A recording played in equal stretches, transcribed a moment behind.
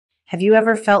Have you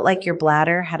ever felt like your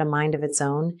bladder had a mind of its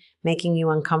own, making you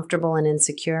uncomfortable and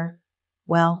insecure?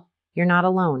 Well, you're not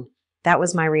alone. That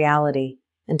was my reality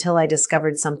until I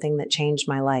discovered something that changed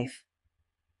my life.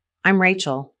 I'm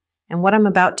Rachel, and what I'm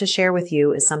about to share with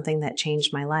you is something that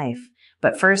changed my life.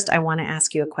 But first, I want to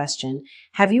ask you a question.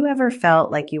 Have you ever felt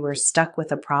like you were stuck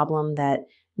with a problem that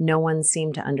no one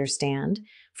seemed to understand?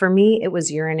 For me, it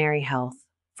was urinary health.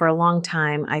 For a long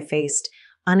time, I faced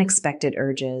unexpected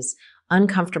urges,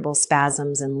 uncomfortable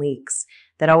spasms, and leaks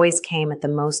that always came at the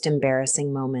most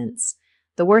embarrassing moments.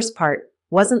 The worst part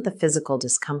wasn't the physical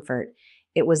discomfort,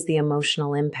 it was the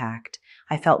emotional impact.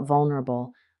 I felt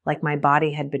vulnerable, like my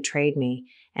body had betrayed me,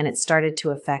 and it started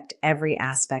to affect every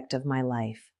aspect of my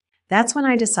life. That's when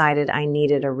I decided I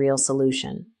needed a real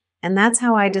solution, and that's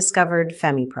how I discovered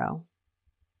FemiPro.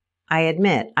 I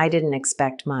admit I didn't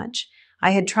expect much.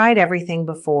 I had tried everything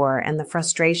before, and the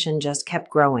frustration just kept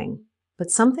growing. But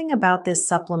something about this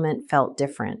supplement felt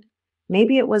different.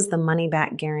 Maybe it was the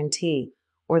money-back guarantee,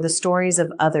 or the stories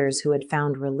of others who had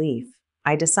found relief.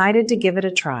 I decided to give it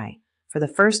a try. For the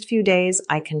first few days,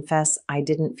 I confess I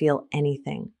didn't feel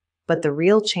anything. But the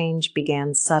real change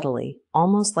began subtly,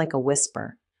 almost like a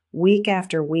whisper. Week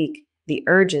after week, the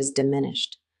urges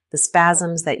diminished. The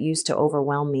spasms that used to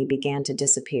overwhelm me began to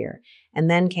disappear. And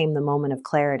then came the moment of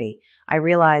clarity. I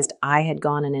realized I had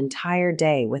gone an entire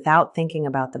day without thinking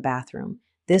about the bathroom.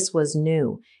 This was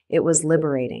new. It was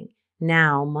liberating.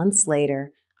 Now, months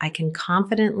later, I can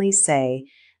confidently say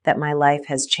that my life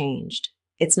has changed.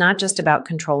 It's not just about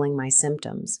controlling my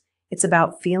symptoms. It's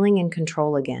about feeling in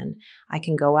control again. I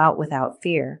can go out without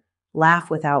fear, laugh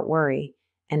without worry,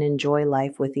 and enjoy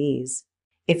life with ease.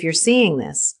 If you're seeing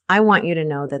this, I want you to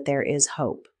know that there is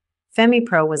hope.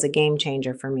 FemiPro was a game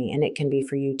changer for me, and it can be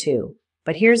for you too.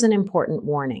 But here's an important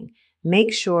warning.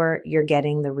 Make sure you're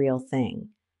getting the real thing.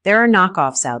 There are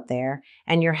knockoffs out there,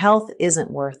 and your health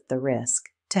isn't worth the risk.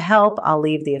 To help, I'll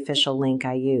leave the official link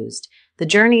I used. The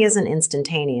journey isn't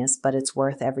instantaneous, but it's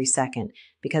worth every second,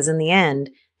 because in the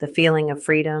end, the feeling of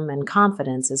freedom and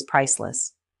confidence is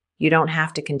priceless. You don't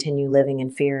have to continue living in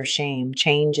fear or shame.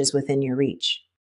 Change is within your reach.